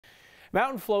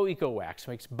MountainFLOW Eco Wax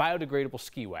makes biodegradable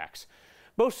ski wax.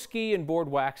 Most ski and board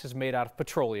wax is made out of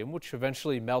petroleum, which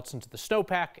eventually melts into the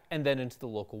snowpack and then into the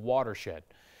local watershed.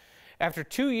 After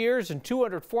 2 years and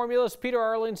 200 formulas, Peter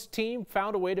Arling's team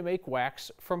found a way to make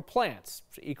wax from plants.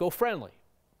 It's eco-friendly.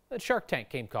 Then Shark Tank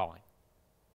came calling.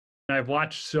 I've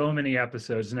watched so many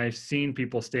episodes and I've seen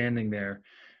people standing there.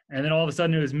 And then all of a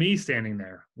sudden it was me standing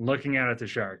there looking out at the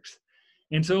sharks.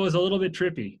 And so it was a little bit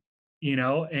trippy,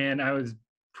 and I was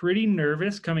pretty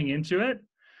nervous coming into it.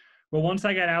 But once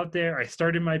I got out there, I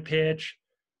started my pitch.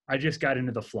 I just got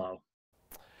into the flow.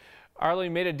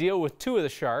 Arling made a deal with 2 of the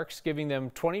sharks, giving them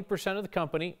 20% of the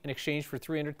company in exchange for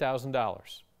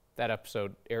 $300,000. That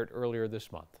episode aired earlier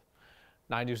this month.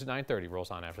 9 News at 9:30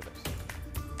 rolls on after this.